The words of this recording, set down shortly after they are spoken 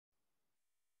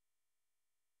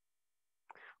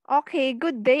Okay,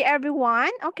 good day everyone.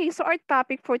 Okay, so our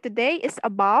topic for today is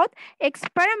about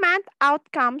experiment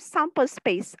outcome sample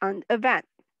space and event.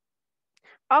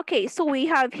 Okay, so we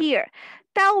have here,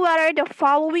 tell whether the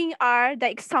following are the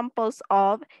examples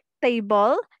of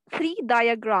table, tree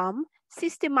diagram,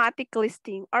 systematic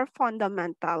listing, or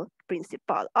fundamental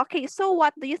principle. Okay, so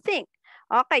what do you think?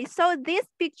 Okay, so this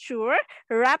picture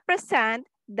represent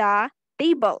the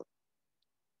table.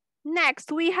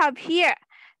 Next, we have here,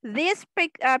 this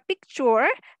picture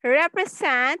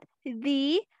represent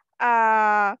the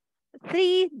uh,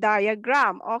 tree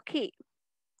diagram. Okay.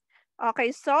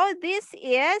 Okay, so this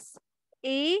is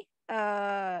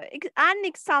an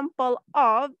example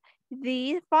of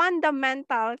the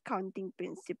fundamental counting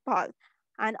principle.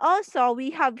 And also,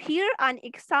 we have here an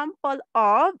example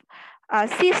of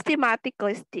systematic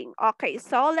listing. Okay,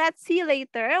 so let's see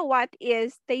later what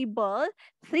is table,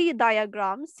 tree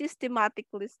diagram, systematic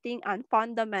listing, and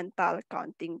fundamental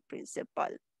counting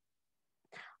principle.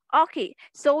 Okay,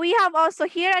 so we have also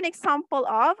here an example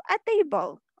of a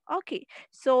table. Okay,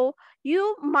 so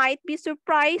you might be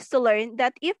surprised to learn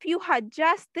that if you had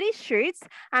just 3 shirts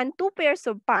and 2 pairs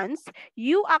of pants,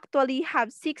 you actually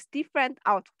have 6 different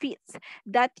outfits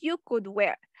that you could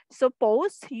wear.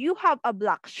 Suppose you have a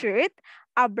black shirt,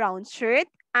 a brown shirt,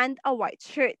 and a white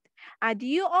shirt. And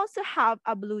you also have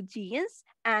a blue jeans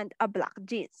and a black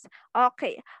jeans.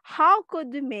 Okay, how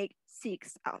could we make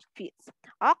 6 outfits?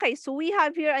 Okay, so we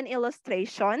have here an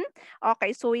illustration.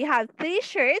 Okay, so we have 3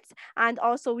 shirts and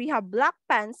also we have black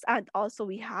pants and also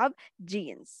we have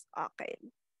jeans. Okay.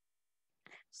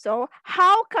 So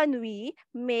how can we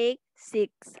make 6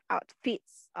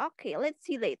 outfits? Okay, let's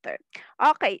see later.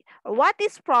 Okay, what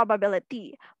is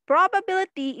probability?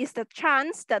 Probability is the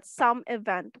chance that some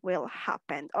event will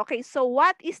happen. Okay, so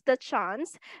what is the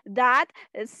chance that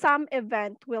some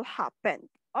event will happen?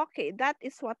 Okay, that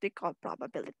is what we call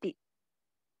probability.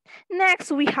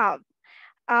 Next, we have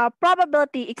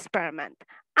probability experiment,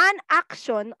 an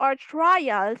action or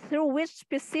trial through which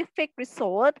specific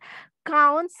result,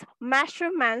 counts,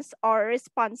 measurements, or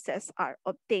responses are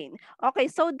obtained. Okay,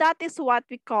 so that is what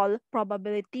we call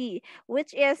probability,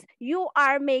 which is you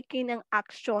are making an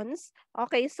actions.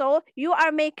 Okay, so you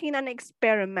are making an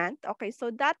experiment. Okay, so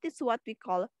that is what we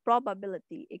call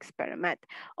probability experiment.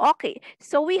 Okay,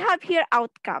 so we have here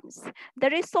outcomes, the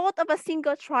result of a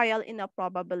single trial in a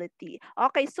probability.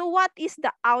 Okay, so what is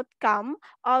the outcome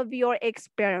of your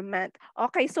experiment?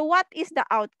 Okay, so what is the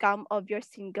outcome of your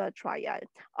single trial?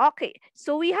 Okay,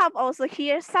 so we have also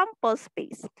here sample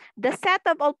space, the set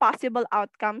of all possible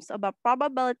outcomes of a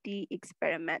probability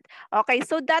experiment. Okay,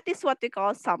 so that is what we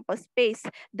call sample space,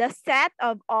 the set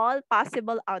of all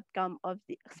possible outcome of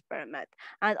the experiment.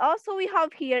 And also we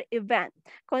have here event,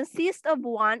 consists of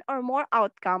one or more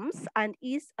outcomes and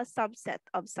is a subset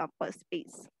of sample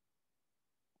space.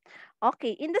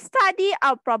 Okay, in the study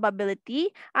of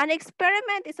probability, an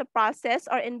experiment is a process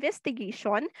or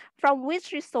investigation from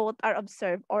which results are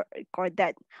observed or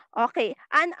recorded. Okay,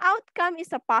 an outcome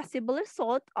is a possible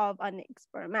result of an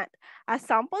experiment. A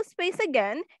sample space,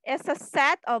 again, is a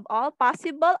set of all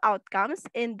possible outcomes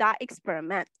in the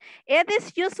experiment. It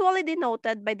is usually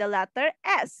denoted by the letter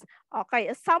S. Okay,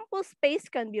 a sample space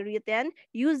can be written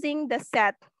using the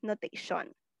set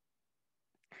notation.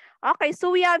 Okay, so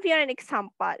we have here an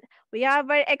example. We have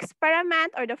our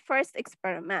experiment or the first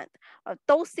experiment of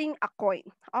tossing a coin.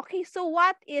 Okay, so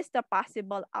what is the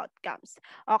possible outcomes?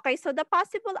 Okay, so the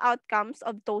possible outcomes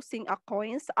of tossing a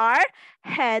coins are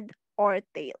head or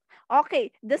tail.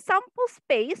 Okay, the sample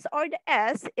space or the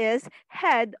S is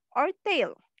head or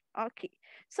tail. Okay,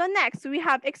 so next we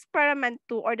have experiment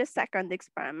 2 or the second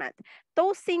experiment,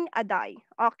 tossing a die.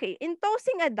 Okay, in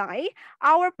tossing a die,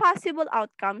 our possible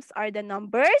outcomes are the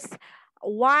numbers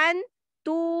 1,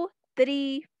 2,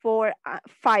 3, 4,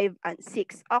 5, and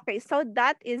 6. Okay, so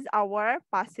that is our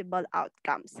possible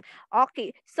outcomes.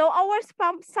 Okay, so our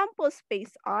sample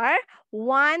space are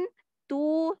 1,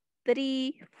 2,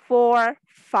 3, 4,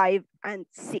 5, and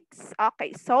 6.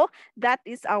 Okay, so that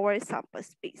is our sample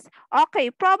space. Okay,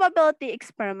 probability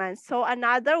experiment. So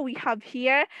another we have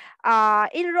here,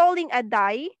 enrolling a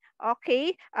die.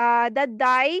 Okay, the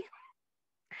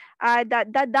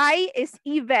die is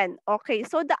even. Okay,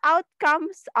 so the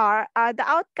outcomes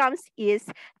is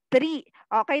 3.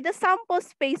 Okay, the sample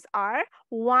space are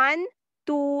 1,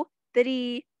 2,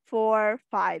 3, 4,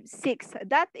 5, 6.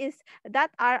 That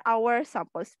are our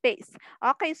sample space.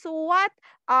 Okay, so what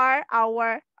are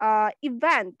our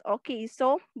event? Okay,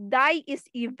 so die is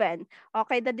even.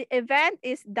 Okay, the event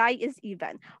is die is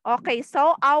even. Okay,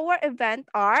 so our event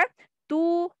are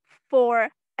 2, 4,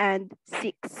 and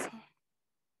 6.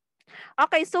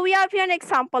 Okay, so we have here an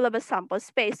example of a sample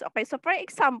space. Okay, so for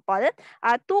example,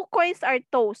 2 coins are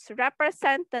tossed.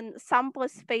 Represent the sample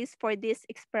space for this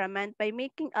experiment by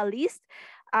making a list,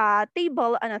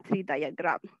 table, and a tree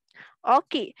diagram.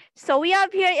 Okay, so we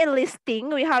have here a listing.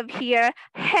 We have here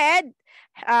head.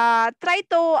 Try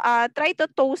to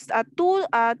toast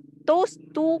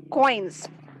 2 coins.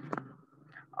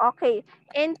 Okay,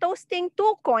 in toasting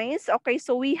 2 coins, okay,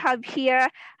 so we have here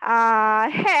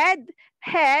head,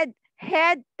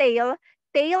 tail,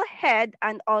 head,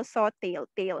 and also tail.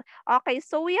 Okay,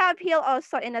 so we have here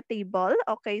also in a table.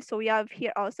 Okay, so we have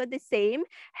here also the same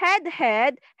head,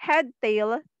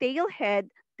 tail, head,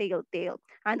 tail.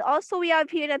 And also we have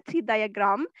here a tree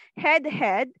diagram, head,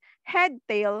 tail,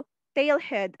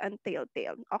 head, and tail.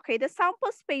 Okay, the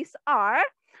sample space are,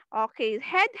 okay,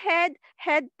 head,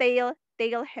 tail,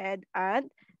 head,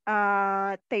 and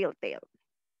tail.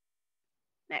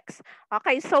 Next.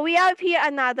 Okay, so we have here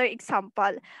another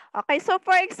example. Okay, so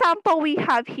for example, we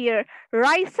have here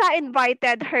Raisa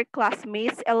invited her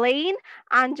classmates Elaine,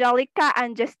 Angelica,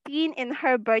 and Justine in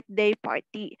her birthday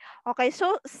party. Okay,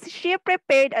 so she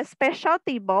prepared a special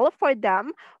table for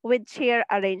them with chair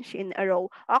arranged in a row.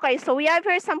 Okay, so we have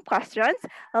here some questions.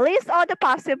 List all the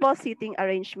possible seating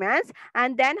arrangements,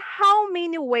 and then how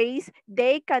many ways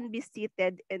they can be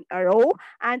seated in a row,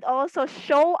 and also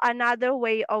show another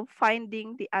way of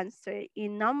finding the answer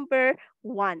in number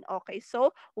 1. Okay,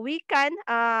 so we can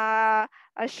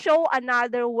show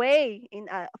another way in,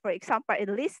 for example,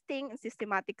 in listing, in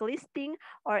systematic listing,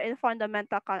 or in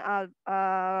fundamental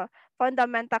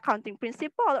counting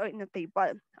principle, or in a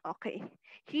table. Okay,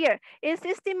 here in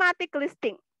systematic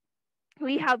listing,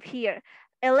 we have here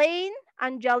Elaine,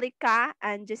 Angelica,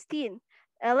 and Justine.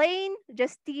 Elaine,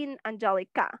 Justine,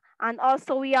 Angelica. And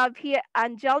also we have here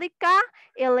Angelica,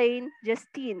 Elaine,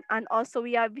 Justine. And also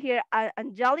we have here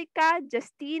Angelica,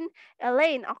 Justine,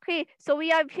 Elaine. Okay, so we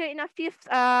have here in a fifth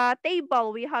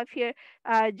table, we have here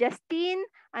Justine,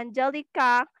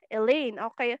 Angelica, Elaine.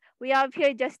 Okay, we have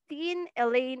here Justine,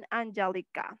 Elaine,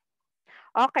 Angelica.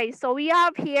 Okay, so we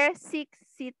have here 6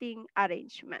 seating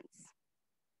arrangements.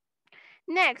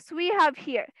 Next, we have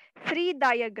here tree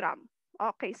diagram.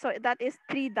 Okay, so that is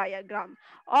tree diagram.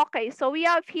 Okay, so we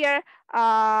have here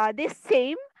this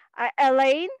same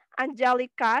Elaine,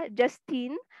 Angelica,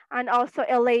 Justine, and also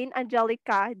Elaine,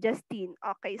 Angelica, Justine.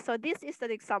 Okay, so this is an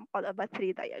example of a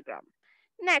tree diagram.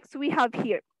 Next, we have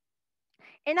here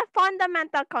in a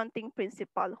fundamental counting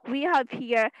principle, we have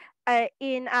here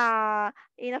in a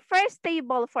first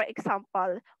table, for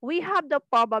example, we have the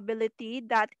probability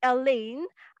that Elaine,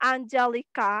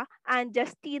 Angelica, and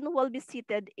Justine will be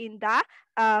seated in the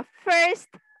first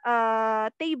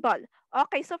table.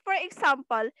 Okay, so for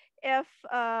example, if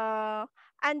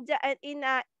and in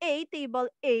A table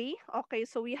A, okay,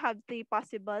 so we have 3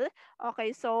 possible.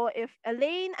 Okay, so if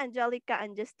Elaine, Angelica,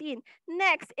 and Justine.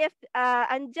 Next, if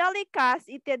Angelica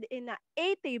seated in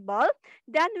a table,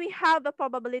 then we have a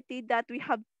probability that we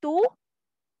have two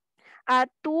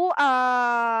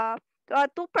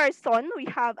person. We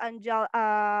have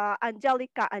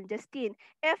Angelica and Justine.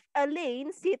 If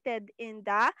Elaine seated in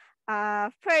the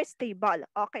first table.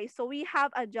 Okay, so we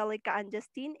have Angelica and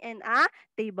Justine in a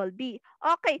table B.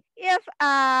 Okay, if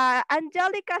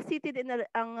Angelica seated in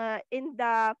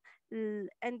the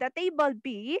table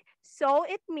B, so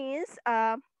it means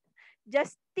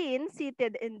Justine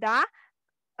seated in the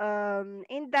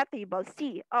table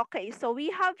C. Okay, so we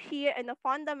have here in the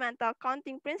fundamental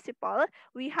counting principle,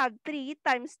 we have 3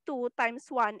 times 2 times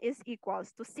 1 is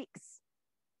equals to 6.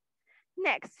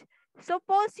 Next,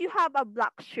 suppose you have a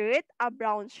black shirt, a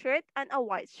brown shirt, and a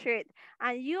white shirt,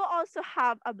 and you also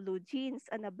have a blue jeans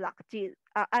and a black jeans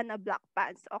and a black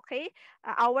pants. Okay,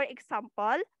 our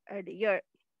example earlier.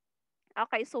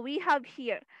 Okay, so we have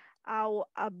here a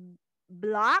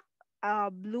black,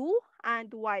 blue,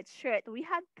 and white shirt. We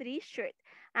have 3 shirts.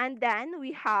 And then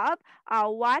we have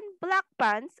 1 black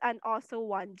pants and also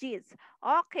 1 jeans.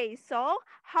 Okay, so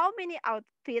how many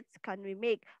outfits can we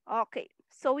make? Okay,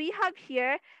 so we have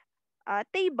here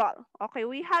table. Okay,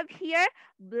 we have here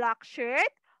black shirt,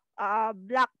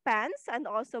 black pants, and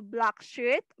also black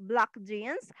shirt, black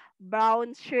jeans,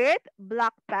 brown shirt,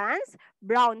 black pants,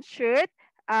 brown shirt,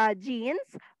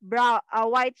 jeans,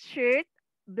 white shirt,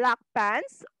 black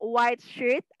pants, white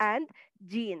shirt, and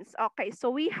jeans. Okay, so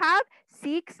we have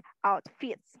 6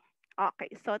 outfits. Okay,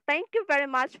 so thank you very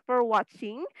much for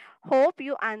watching. Hope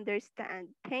you understand.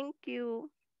 Thank you.